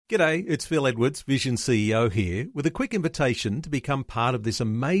G'day, it's Phil Edwards, Vision CEO here, with a quick invitation to become part of this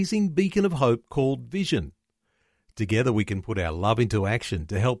amazing beacon of hope called Vision. Together we can put our love into action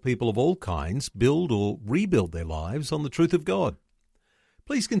to help people of all kinds build or rebuild their lives on the truth of God.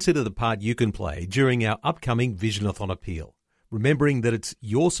 Please consider the part you can play during our upcoming Visionathon appeal, remembering that it's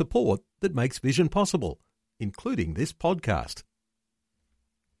your support that makes Vision possible, including this podcast.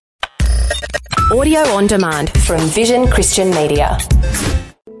 Audio on demand from Vision Christian Media.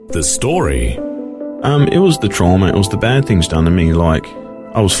 The story. It was the trauma. It was the bad things done to me. Like,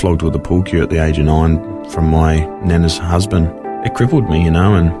 I was flogged with a pool cue at the age of 9 from my nana's husband. It crippled me, and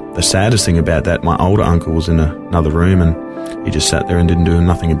the saddest thing about that, my older uncle was in another room and he just sat there and didn't do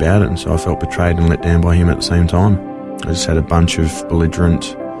nothing about it, and so I felt betrayed and let down by him at the same time. I just had a bunch of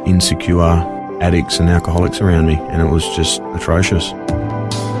belligerent, insecure addicts and alcoholics around me, and it was just atrocious.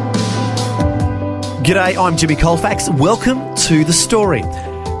 G'day, I'm Jimmy Colefax. Welcome to The Story.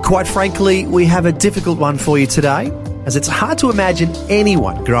 Quite frankly, we have a difficult one for you today, as it's hard to imagine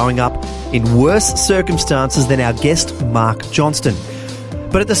anyone growing up in worse circumstances than our guest, Mark Johnston.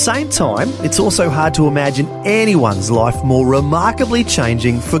 But at the same time, it's also hard to imagine anyone's life more remarkably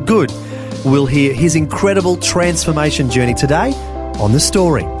changing for good. We'll hear his incredible transformation journey today on The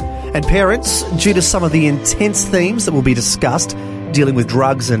Story. And parents, due to some of the intense themes that will be discussed, dealing with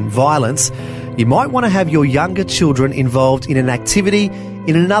drugs and violence, you might want to have your younger children involved in an activity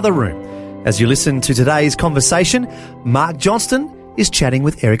in another room. As you listen to today's conversation, Mark Johnston is chatting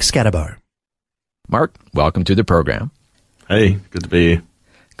with Eric Scatterbo. Mark, welcome to the program. Hey, good to be here.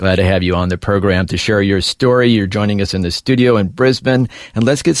 Glad to have you on the program to share your story. You're joining us in the studio in Brisbane. And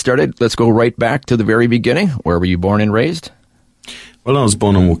let's get started. Let's go right back to the very beginning. Where were you born and raised? Well, I was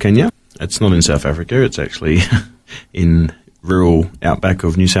born in Wilkenya. It's not in South Africa. It's actually in rural outback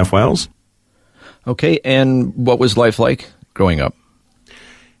of New South Wales. Okay, and what was life like growing up?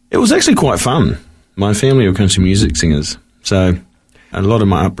 It was actually quite fun. My family were country music singers, so a lot of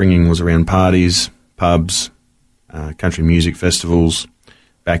my upbringing was around parties, pubs, country music festivals,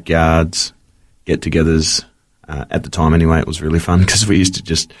 backyards, get-togethers. At the time anyway, it was really fun because we used to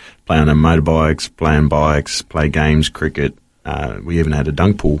just play on our motorbikes, play on bikes, play games, cricket. We even had a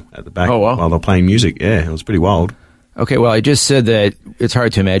dunk pool at the back while they were playing music. Yeah, it was pretty wild. Okay, well, I just said that it's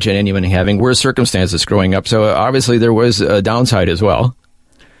hard to imagine anyone having worse circumstances growing up, so obviously there was a downside as well.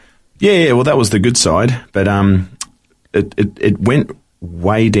 Yeah, well, that was the good side, but it went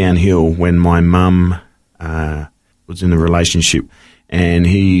way downhill when my mum was in a relationship, and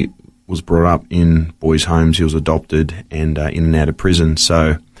he was brought up in boys' homes. He was adopted and in and out of prison,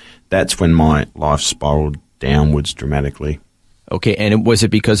 so that's when my life spiraled downwards dramatically. Okay, and was it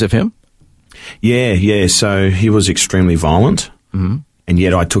because of him? Yeah. So he was extremely violent, and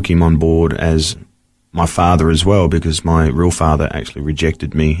yet I took him on board as my father as well, because my real father actually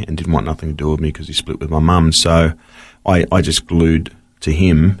rejected me and didn't want nothing to do with me because he split with my mum. So I just glued to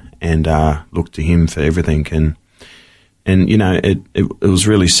him and looked to him for everything. And it was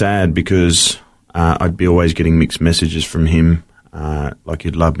really sad because I'd be always getting mixed messages from him, like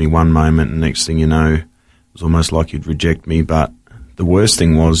he'd love me one moment and next thing you know, it was almost like he'd reject me. But the worst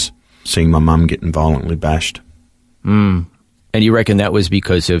thing was seeing my mum getting violently bashed. And you reckon that was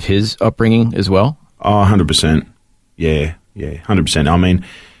because of his upbringing as well? Oh, 100%. Yeah, 100%. I mean,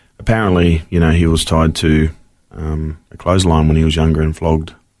 apparently, he was tied to a clothesline when he was younger and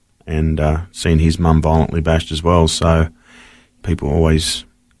flogged, and seen his mum violently bashed as well. So people always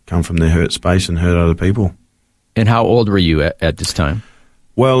come from their hurt space and hurt other people. And how old were you at this time?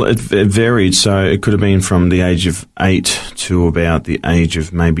 Well, it varied. So it could have been from the age of 8 to about the age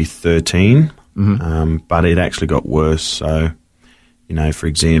of maybe 13. But it actually got worse. So, for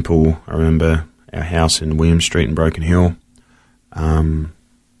example, I remember our house in William Street in Broken Hill.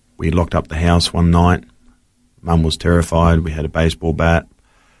 We locked up the house one night. Mum was terrified. We had a baseball bat,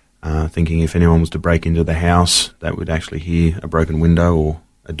 thinking if anyone was to break into the house, that we'd actually hear a broken window or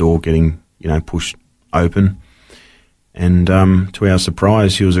a door getting, pushed open. And to our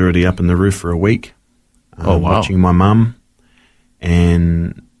surprise, he was already up on the roof for a week, watching my mum.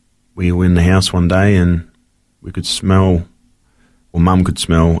 And we were in the house one day and we could smell, or Mum could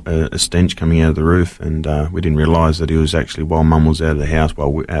smell a stench coming out of the roof. And we didn't realise that he was actually, while Mum was out of the house,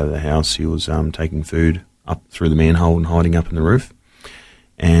 while we were out of the house, he was taking food up through the manhole and hiding up in the roof.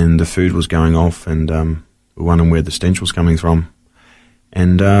 And the food was going off and we were wondering where the stench was coming from.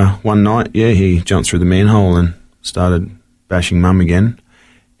 And one night, he jumped through the manhole and started bashing Mum again.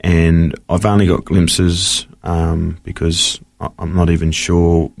 And I've only got glimpses because I'm not even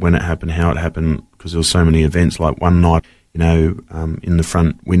sure when it happened, how it happened, because there were so many events. Like one night, in the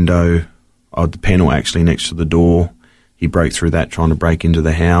front window, the panel actually next to the door, he broke through that trying to break into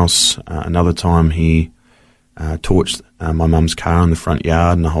the house. Another time he torched my mum's car in the front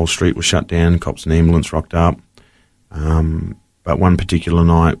yard and the whole street was shut down. Cops and ambulance rocked up. But one particular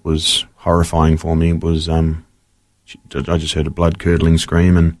night was horrifying for me. It was I just heard a blood-curdling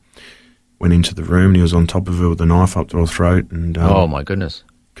scream and went into the room, and he was on top of her with a knife up to her throat and oh my goodness,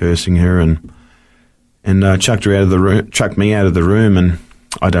 cursing her and chucked her out of the room, chucked me out of the room, and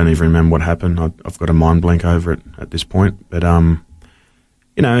I don't even remember what happened. I've got a mind blank over it at this point, but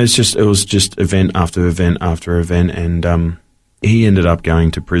you know, it was just event after event after event, and he ended up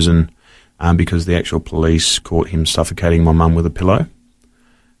going to prison because the actual police caught him suffocating my mum with a pillow.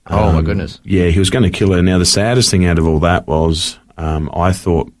 Oh my goodness! Yeah, he was going to kill her. Now the saddest thing out of all that was I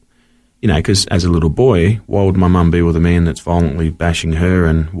thought, you know, because as a little boy, why would my mum be with a man that's violently bashing her,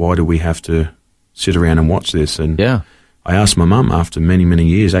 and why do we have to sit around and watch this? And yeah, I asked my mum after many, many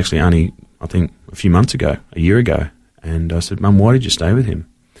years, actually only, I think, a few months ago, a year ago, and I said, Mum, why did you stay with him?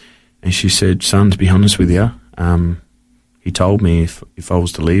 And she said, son, to be honest with you, he told me if I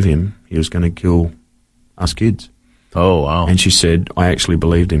was to leave him, he was going to kill us kids. Oh, wow. And she said, I actually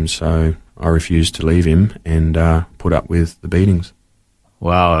believed him, so I refused to leave him and put up with the beatings.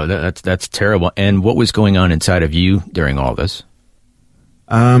 Wow, that's terrible. And what was going on inside of you during all this?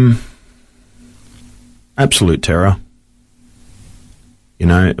 Absolute terror. You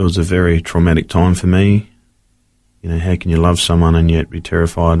know, it was a very traumatic time for me. You know, how can you love someone and yet be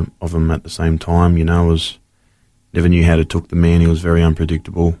terrified of them at the same time? You know, never knew how to talk the man. He was very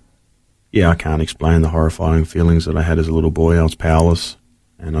unpredictable. Yeah, I can't explain the horrifying feelings that I had as a little boy. I was powerless,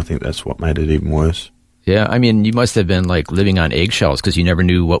 and I think that's what made it even worse. Yeah, I mean, you must have been like living on eggshells because you never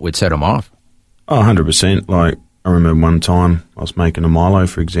knew what would set him off. Oh, 100%. Like, I remember one time I was making a Milo,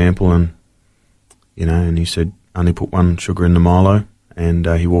 for example, and, you know, and he said, only put one sugar in the Milo. And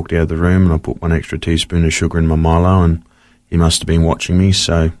he walked out of the room, and I put 1 extra teaspoon of sugar in my Milo, and he must have been watching me,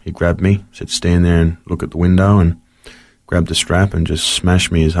 so he grabbed me, said, stand there and look at the window, and grabbed the strap and just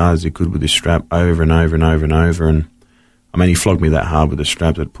smashed me as hard as he could with his strap over and over and over and over. And, I mean, he flogged me that hard with the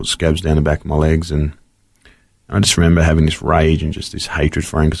strap that put scabs down the back of my legs, and I just remember having this rage and just this hatred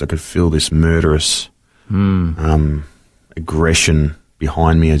for him because I could feel this murderous aggression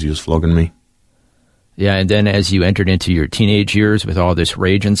behind me as he was flogging me. Yeah, and then as you entered into your teenage years with all this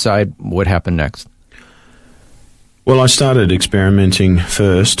rage inside, what happened next? Well, I started experimenting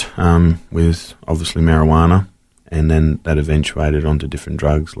first with, obviously, marijuana, and then that eventuated onto different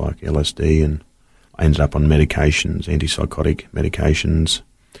drugs like LSD, and I ended up on medications, antipsychotic medications.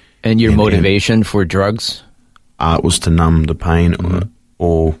 And your motivation for drugs? It was to numb the pain,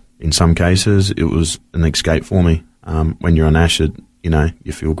 or in some cases, it was an escape for me. When you're on acid, you know,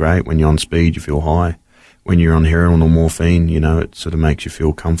 you feel great. When you're on speed, you feel high. When you're on heroin or morphine, you know, it sort of makes you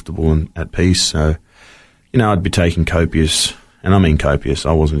feel comfortable and at peace. So, you know, I'd be taking copious, and I mean copious.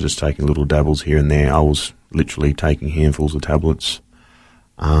 I wasn't just taking little dabbles here and there. I was literally taking handfuls of tablets.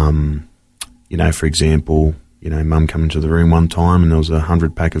 You know, for example, you know, Mum come into the room one time and there was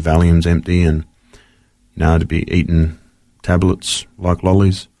 100 pack of Valiums empty, and, you know, to be eating tablets like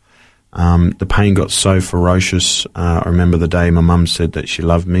lollies. The pain got so ferocious. I remember the day my mum said that she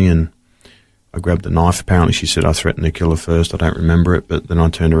loved me, and I grabbed the knife. Apparently she said I threatened to kill her first. I don't remember it, but then I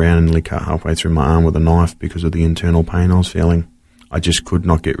turned around and nearly cut halfway through my arm with a knife because of the internal pain I was feeling. I just could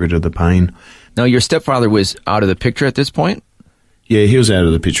not get rid of the pain. Now, your stepfather was out of the picture at this point? Yeah, he was out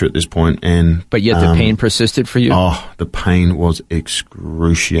of the picture at this point, and but yet the pain persisted for you? Oh, the pain was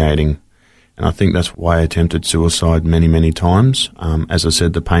excruciating. And I think that's why I attempted suicide many, many times. As I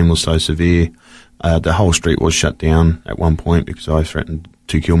said, the pain was so severe. The whole street was shut down at one point because I threatened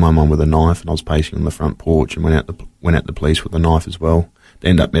to kill my mum with a knife, and I was pacing on the front porch and went out the police with a knife as well. They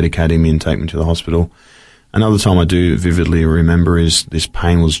ended up medicating me and taking me to the hospital. Another time I do vividly remember is this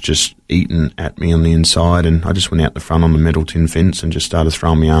pain was just eating at me on the inside, and I just went out the front on the metal tin fence and just started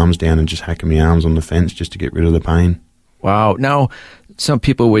throwing my arms down and just hacking my arms on the fence just to get rid of the pain. Wow. Now, some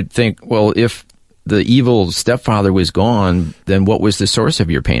people would think, well, if the evil stepfather was gone, then what was the source of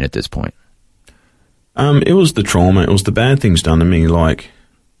your pain at this point? It was the trauma. It was the bad things done to me. Like,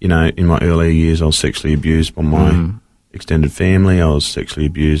 you know, in my earlier years, I was sexually abused by my extended family. I was sexually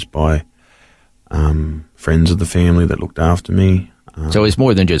abused by friends of the family that looked after me. So it's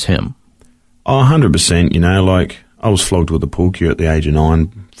more than just him? Oh, 100%. You know, like, I was flogged with a pool cue at the age of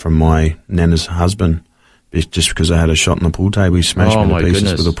 9 from my nana's husband. Just because I had a shot in the pool table, he smashed me to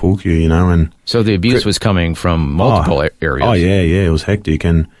pieces with a pool cue, you know. And so the abuse was coming from multiple areas. Oh, yeah, it was hectic,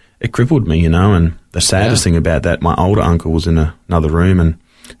 and it crippled me, you know. And the saddest thing about that, my older uncle was in another room, and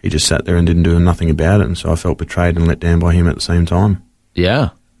he just sat there and didn't do nothing about it, and so I felt betrayed and let down by him at the same time. Yeah.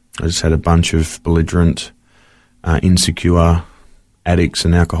 I just had a bunch of belligerent, insecure addicts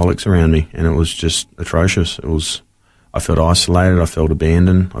and alcoholics around me, and it was just atrocious. I felt isolated, I felt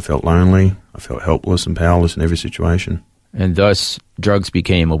abandoned, I felt lonely, I felt helpless and powerless in every situation. And thus, drugs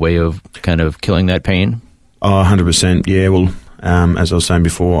became a way of kind of killing that pain? Oh, 100%, yeah. Well, as I was saying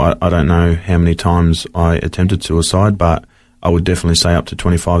before, I don't know how many times I attempted suicide, but I would definitely say up to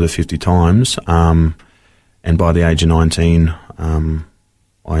 25 to 50 times. And by the age of 19, I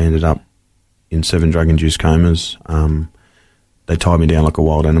ended up in 7 drug-induced comas. They tied me down like a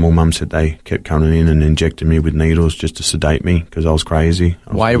wild animal. Mum said they kept coming in and injecting me with needles just to sedate me because I was crazy.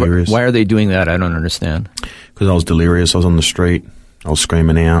 Why are they doing that? I don't understand. Because I was delirious. I was on the street. I was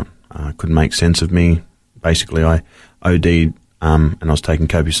screaming out. I couldn't make sense of me. Basically, I OD'd and I was taking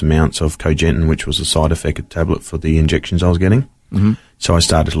copious amounts of Cogentin, which was a side effect tablet for the injections I was getting. Mm-hmm. So I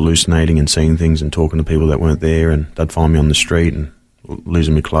started hallucinating and seeing things and talking to people that weren't there, and they'd find me on the street and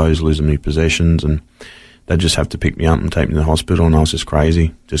losing my clothes, losing my possessions, and they'd just have to pick me up and take me to the hospital, and I was just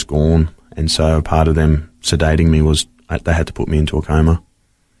crazy, just gone. And so a part of them sedating me was they had to put me into a coma.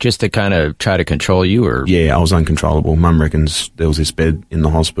 Just to kind of try to control you? Or yeah, I was uncontrollable. Mum reckons there was this bed in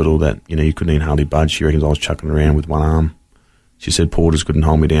the hospital that, you couldn't even hardly budge. She reckons I was chucking around with one arm. She said porters couldn't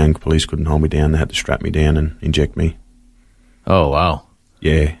hold me down, police couldn't hold me down. They had to strap me down and inject me. Oh, wow.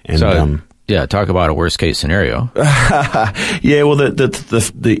 Yeah. And so, yeah, talk about a worst-case scenario. Yeah, well,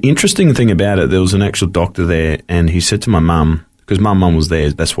 the interesting thing about it, there was an actual doctor there, and he said to my mum, because my mum was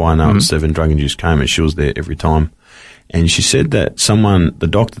there, that's why I know it was 7 drug-induced comas, she was there every time, and she said that the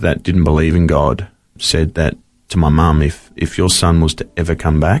doctor that didn't believe in God, said that to my mum, if your son was to ever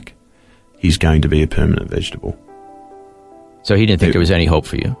come back, he's going to be a permanent vegetable. So he didn't think there was any hope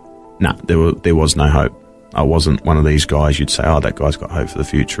for you? No, there was no hope. I wasn't one of these guys you'd say, oh, that guy's got hope for the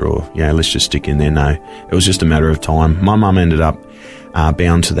future, or, let's just stick in there. No, it was just a matter of time. My mum ended up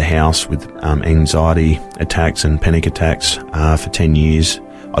bound to the house with anxiety attacks and panic attacks for 10 years.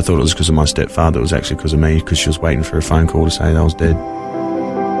 I thought it was because of my stepfather. It was actually because of me, because she was waiting for a phone call to say that I was dead.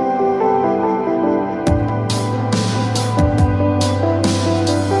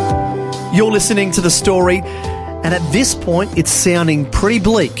 You're listening to The Story, and at this point, it's sounding pretty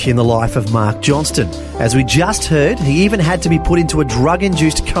bleak in the life of Mark Johnston. As we just heard, he even had to be put into a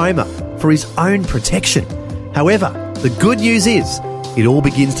drug-induced coma for his own protection. However, the good news is it all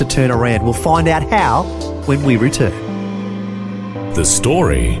begins to turn around. We'll find out how when we return. The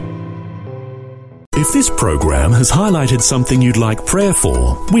Story. If this program has highlighted something you'd like prayer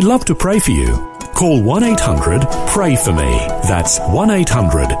for, we'd love to pray for you. Call 1-800-PRAY-FOR-ME. That's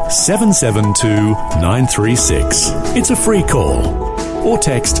 1-800-772-936. It's a free call. Or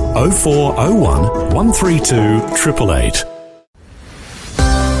text 0401 132 888.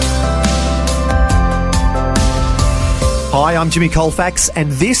 Hi, I'm Jimmy Colefax,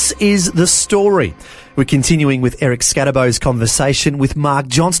 and this is The Story. We're continuing with Eric Scatterbo's conversation with Mark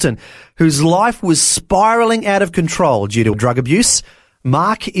Johnston, whose life was spiralling out of control due to drug abuse.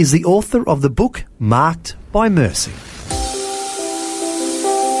 Mark is the author of the book Marked by Mercy.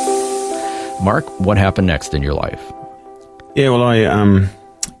 Mark, what happened next in your life? Yeah, well, I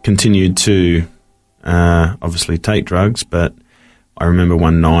continued to obviously take drugs, but I remember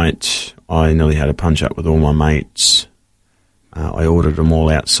one night I nearly had a punch-up with all my mates. I ordered them all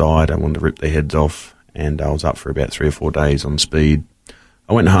outside. I wanted to rip their heads off, and I was up for about 3 or 4 days on speed.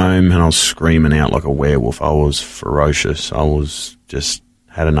 I went home and I was screaming out like a werewolf. I was ferocious. I was just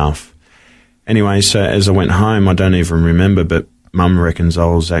had enough. Anyway, so as I went home, I don't even remember, but Mum reckons I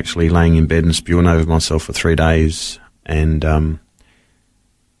was actually laying in bed and spewing over myself for 3 days, and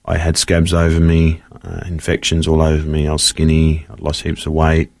I had scabs over me, infections all over me. I was skinny. I'd lost heaps of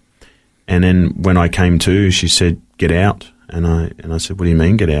weight. And then when I came to, she said, "Get out." And I said, "What do you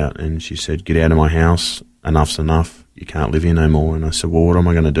mean, get out?" And she said, "Get out of my house. Enough's enough. You can't live here no more." And I said, "Well, what am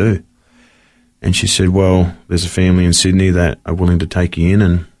I going to do?" And she said, "Well, there's a family in Sydney that are willing to take you in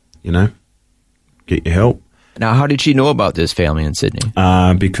and, get your help." Now, how did she know about this family in Sydney?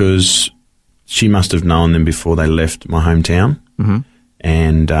 Because she must have known them before they left my hometown. Mm-hmm.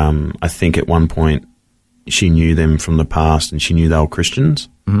 And I think at one point she knew them from the past and she knew they were Christians.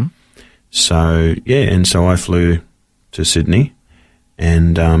 Mm-hmm. So, and so I flew to Sydney,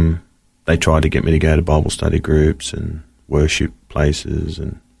 and they tried to get me to go to Bible study groups and worship places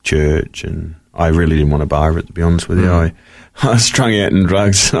and church, and I really didn't want to bar it, to be honest with you. I was strung out in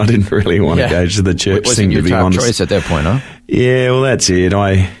drugs. I didn't really want to go to the church thing, to be honest. Wasn't your top choice at that point, huh? Yeah, well, that's it.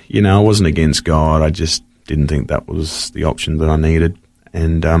 I wasn't against God. I just didn't think that was the option that I needed.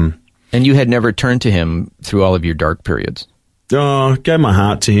 And you had never turned to him through all of your dark periods? Oh, gave my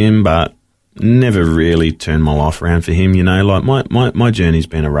heart to him, but never really turned my life around for him. Like my journey's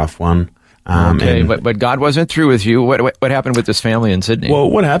been a rough one. But God wasn't through with you. What happened with this family in Sydney? Well,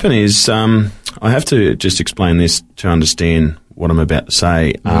 what happened is, I have to just explain this to understand what I'm about to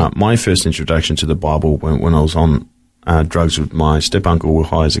say. My first introduction to the Bible when I was on drugs with my step-uncle,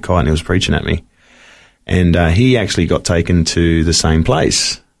 high as a kite, and he was preaching at me. And he actually got taken to the same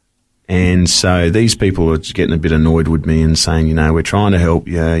place. And so these people are just getting a bit annoyed with me and saying, we're trying to help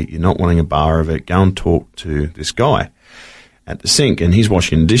you. You're not wanting a bar of it. Go and talk to this guy at the sink. And he's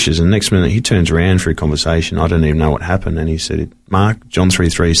washing dishes. And next minute he turns around for a conversation. I don't even know what happened. And he said, Mark, John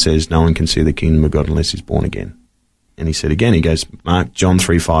 3:3 says no one can see the kingdom of God unless he's born again. And he said again, he goes, Mark, John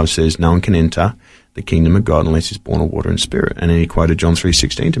 3:5 says no one can enter the kingdom of God unless he's born of water and spirit. And then he quoted John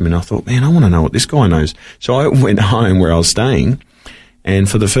 3:16 to me, and I thought, man, I want to know what this guy knows. So I went home where I was staying, and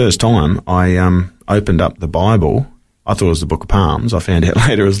for the first time, I opened up the Bible. I thought it was the Book of Palms. I found out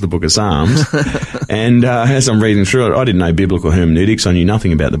later it was the Book of Psalms. And as I'm reading through it, I didn't know biblical hermeneutics. I knew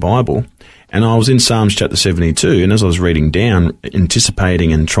nothing about the Bible. And I was in Psalms chapter 72, and as I was reading down,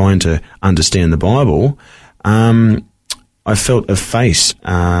 anticipating and trying to understand the Bible, I felt a face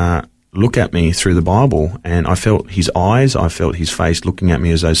look at me through the Bible, and I felt his eyes, I felt his face looking at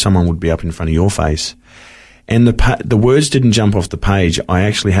me as though someone would be up in front of your face. And the words didn't jump off the page. I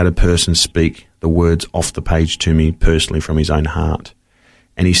actually had a person speak the words off the page to me personally from his own heart.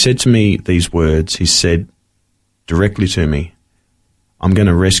 And he said to me these words. He said directly to me, I'm going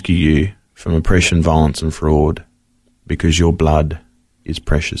to rescue you from oppression, violence and fraud because your blood is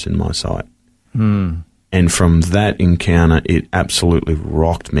precious in my sight. And from that encounter, it absolutely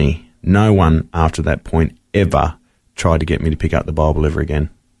rocked me. No one after that point ever tried to get me to pick up the Bible ever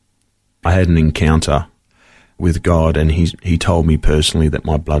again. I had an encounter with God, and he told me personally that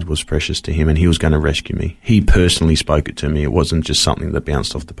my blood was precious to him and he was going to rescue me. He personally spoke it to me. It wasn't just something that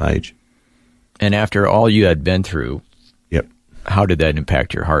bounced off the page. And after all you had been through, yep, how did that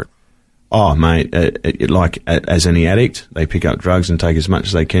impact your heart? Oh, mate, as any addict, they pick up drugs and take as much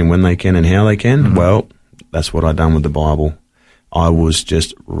as they can when they can and how they can. Mm-hmm. Well, that's what I done with the Bible. I was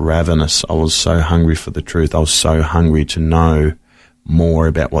just ravenous. I was so hungry for the truth. I was so hungry to know more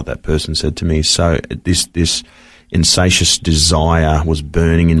about what that person said to me. So this insatiable desire was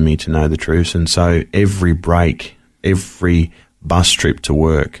burning in me to know the truth. And so every break, every bus trip to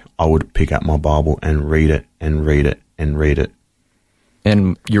work, I would pick up my Bible and read it and read it and read it.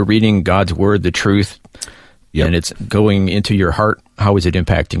 And you're reading God's Word, the truth, yep, and it's going into your heart. How is it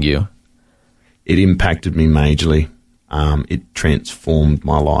impacting you? It impacted me majorly. It transformed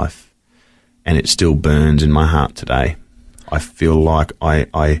my life, and it still burns in my heart today. I feel like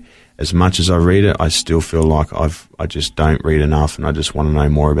I as much as I read it, I still feel like I just don't read enough, and I just want to know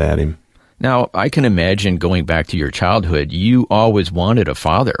more about him. Now, I can imagine going back to your childhood, you always wanted a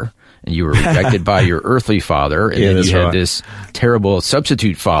father, and you were rejected by your earthly father, and then you had this terrible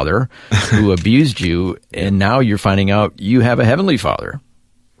substitute father who abused you, and now you're finding out you have a heavenly father.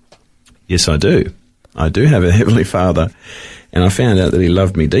 Yes, I do. I do have a heavenly father, and I found out that he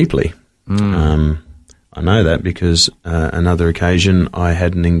loved me deeply. I know that because another occasion I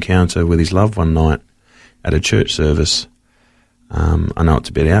had an encounter with his love one night at a church service. I know it's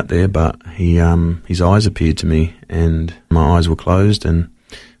a bit out there, but his eyes appeared to me, and my eyes were closed, and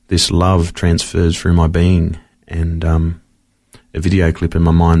this love transfers through my being, and a video clip in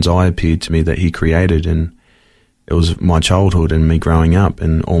my mind's eye appeared to me that he created, and it was my childhood and me growing up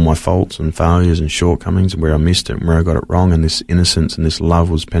and all my faults and failures and shortcomings and where I missed it and where I got it wrong, and this innocence and this love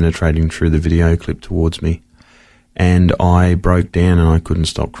was penetrating through the video clip towards me. And I broke down and I couldn't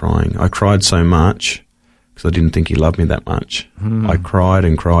stop crying. I cried so much because I didn't think he loved me that much. I cried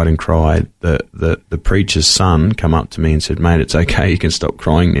and cried and cried. The preacher's son come up to me and said, mate, it's okay, you can stop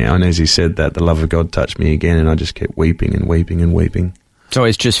crying now. And as he said that, the love of God touched me again, and I just kept weeping and weeping and weeping. So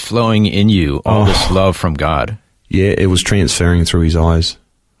it's just flowing in you, all this love from God. Yeah, it was transferring through his eyes.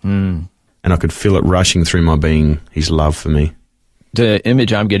 And I could feel it rushing through my being, his love for me. The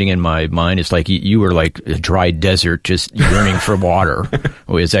image I'm getting in my mind is like you were like a dry desert just yearning for water.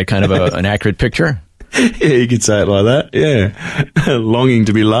 Is that kind of an accurate picture? Yeah, you could say it like that, yeah. Longing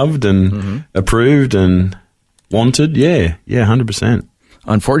to be loved and approved and wanted, yeah, 100%.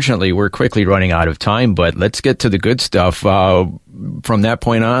 Unfortunately, we're quickly running out of time, but let's get to the good stuff. From that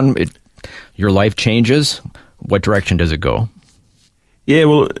point on, your life changes. What direction does it go? Yeah,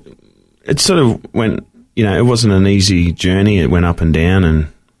 well, it sort of went, it wasn't an easy journey. It went up and down, and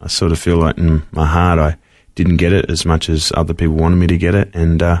I sort of feel like in my heart I didn't get it as much as other people wanted me to get it.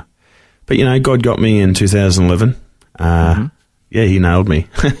 And but, God got me in 2011. Yeah, he nailed me.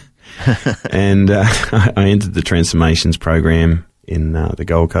 And I entered the Transformations program in the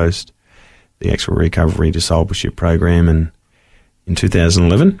Gold Coast, the actual recovery discipleship program. And in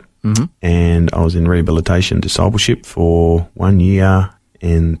 2011, and I was in rehabilitation discipleship for 1 year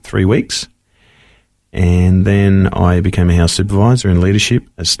and 3 weeks. And then I became a house supervisor in leadership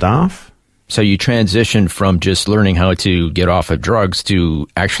as staff. So you transitioned from just learning how to get off of drugs to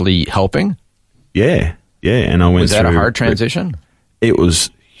actually helping? Yeah. And I went Was that a hard transition? It was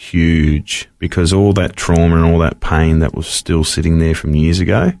huge because all that trauma and all that pain that was still sitting there from years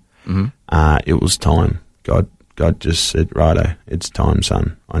ago, it was time. God just said, righto, it's time,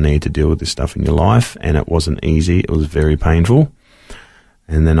 son. I need to deal with this stuff in your life. And it wasn't easy. It was very painful.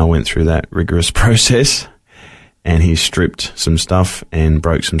 And then I went through that rigorous process, and he stripped some stuff and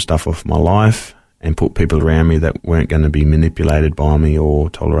broke some stuff off my life and put people around me that weren't going to be manipulated by me or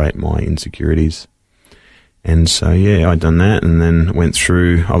tolerate my insecurities. And so, I'd done that and then went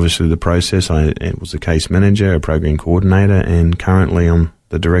through, obviously, the process. I was a case manager, a program coordinator, and currently I'm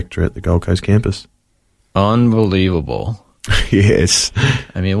the director at the Gold Coast campus. Unbelievable. Yes.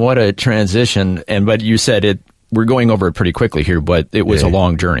 I mean, what a transition. But you said we're going over it pretty quickly here, but it was a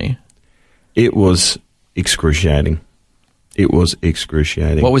long journey. It was excruciating.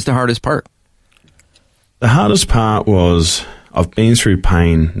 What was the hardest part? The hardest part was I've been through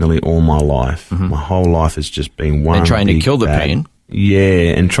pain nearly all my life. My whole life has just been one. And trying to kill the pain.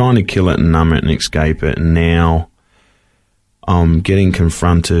 Yeah, and trying to kill it and numb it and escape it. And now I'm getting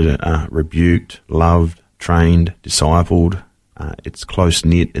confronted, rebuked, loved, trained, discipled. It's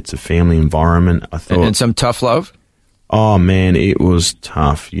close-knit. It's a family environment. I thought, and some tough love? Oh, man, it was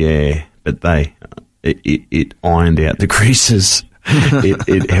tough, yeah. But it ironed out the creases.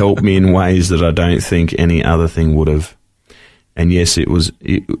 It helped me in ways that I don't think any other thing would have. And yes, it was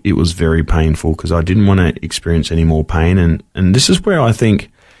very painful because I didn't want to experience any more pain. And this is where I think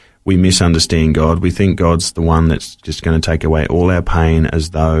we misunderstand God. We think God's the one that's just going to take away all our pain as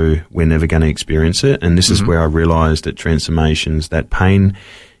though we're never going to experience it. And this is where I realized at Transformations that pain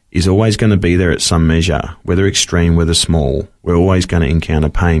is always going to be there at some measure, whether extreme, whether small. We're always going to encounter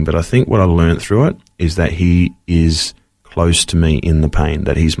pain. But I think what I learned through it is that He is close to me in the pain,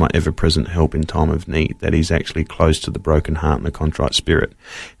 that He's my ever-present help in time of need, that He's actually close to the broken heart and the contrite spirit.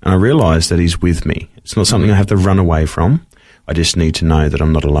 And I realized that He's with me. It's not something I have to run away from. I just need to know that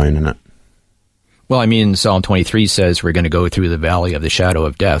I'm not alone in it. Well, I mean, Psalm 23 says we're going to go through the valley of the shadow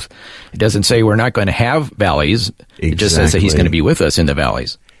of death. It doesn't say we're not going to have valleys. Exactly. It just says that He's going to be with us in the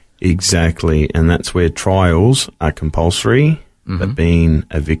valleys. Exactly. And that's where trials are compulsory, but being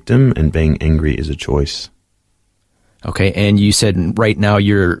a victim and being angry is a choice. Okay. And you said right now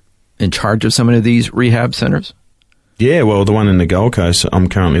you're in charge of some of these rehab centers? Yeah. Well, the one in the Gold Coast, I'm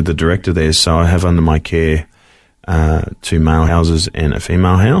currently the director there. So I have under my care 2 male houses and a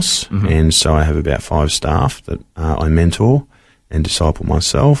female house. And so I have about 5 staff that I mentor and disciple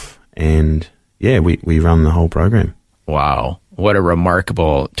myself. And we run the whole program. Wow. What a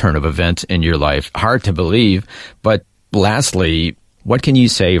remarkable turn of events in your life. Hard to believe. But lastly, what can you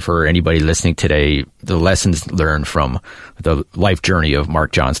say for anybody listening today, the lessons learned from the life journey of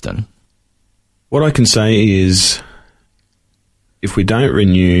Mark Johnston? What I can say is if we don't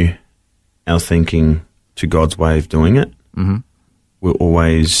renew our thinking to God's way of doing it, we'll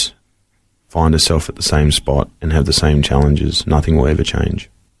always find ourselves at the same spot and have the same challenges. Nothing will ever change.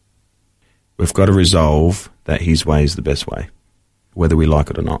 We've got to resolve that His way is the best way, whether we like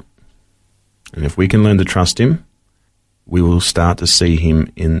it or not. And if we can learn to trust Him, we will start to see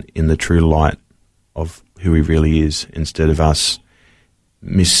Him in the true light of who He really is, instead of us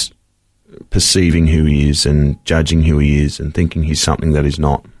misperceiving who He is and judging who He is and thinking He's something that He's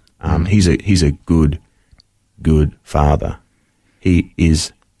not. He's a good Father. He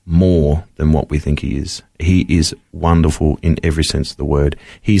is more than what we think He is. He is wonderful in every sense of the word.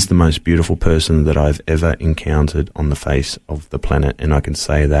 He's the most beautiful person that I've ever encountered on the face of the planet, and I can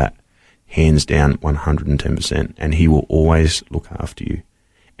say that hands down 110%. And He will always look after you,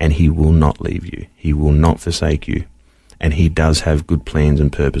 and He will not leave you. He will not forsake you, and He does have good plans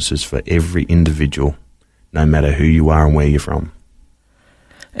and purposes for every individual, no matter who you are and where you're from.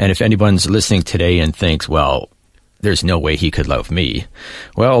 And if anyone's listening today and thinks, well, there's no way he could love me.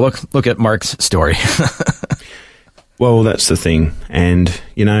 Well, look at Mark's story. Well, that's the thing. And,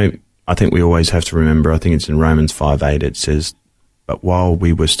 I think we always have to remember, I think it's in Romans 5:8, it says, but while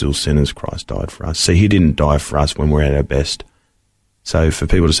we were still sinners, Christ died for us. See, He didn't die for us when we're at our best. So for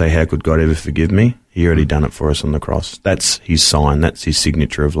people to say, how could God ever forgive me? He already done it for us on the cross. That's His sign. That's His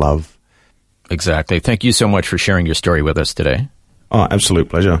signature of love. Exactly. Thank you so much for sharing your story with us today. Oh, absolute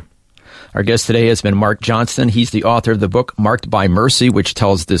pleasure. Our guest today has been Mark Johnston. He's the author of the book Marked by Mercy, which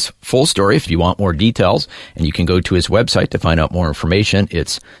tells this full story if you want more details. And you can go to his website to find out more information.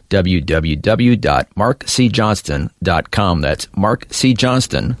 It's www.markcjohnston.com. That's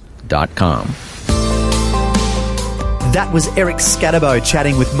markcjohnston.com. visionchristianmedia.com. That was Eric Scatterbo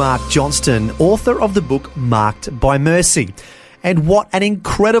chatting with Mark Johnston, author of the book Marked by Mercy. And what an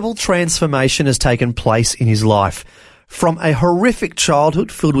incredible transformation has taken place in his life. From a horrific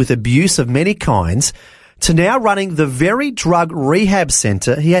childhood filled with abuse of many kinds to now running the very drug rehab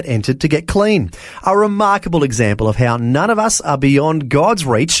centre he had entered to get clean. A remarkable example of how none of us are beyond God's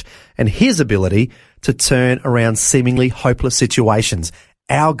reach and his ability to turn around seemingly hopeless situations.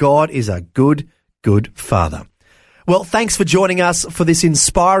 Our God is a good, good Father. Well, thanks for joining us for this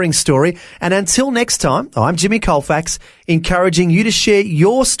inspiring story. And until next time, I'm Jimmy Colefax, encouraging you to share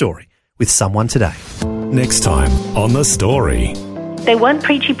your story with someone today. Next time on The Story. They weren't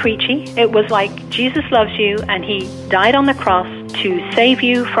preachy. It was like, Jesus loves you and he died on the cross to save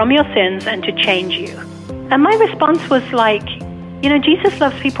you from your sins and to change you. And my response was like, Jesus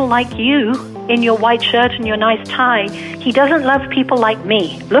loves people like you in your white shirt and your nice tie. He doesn't love people like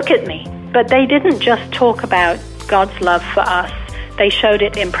me. Look at me. But they didn't just talk about God's love for us. They showed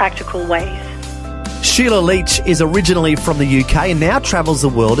it in practical ways. Sheila Leach is originally from the UK and now travels the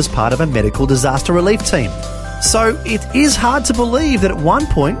world as part of a medical disaster relief team. So it is hard to believe that at one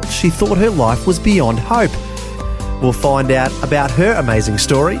point she thought her life was beyond hope. We'll find out about her amazing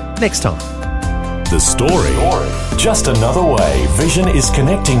story next time. The Story. Just another way Vision is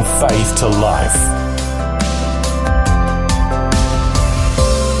connecting faith to life.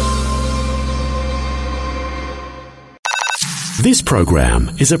 This program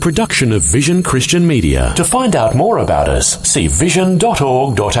is a production of Vision Christian Media. To find out more about us, see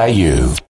vision.org.au.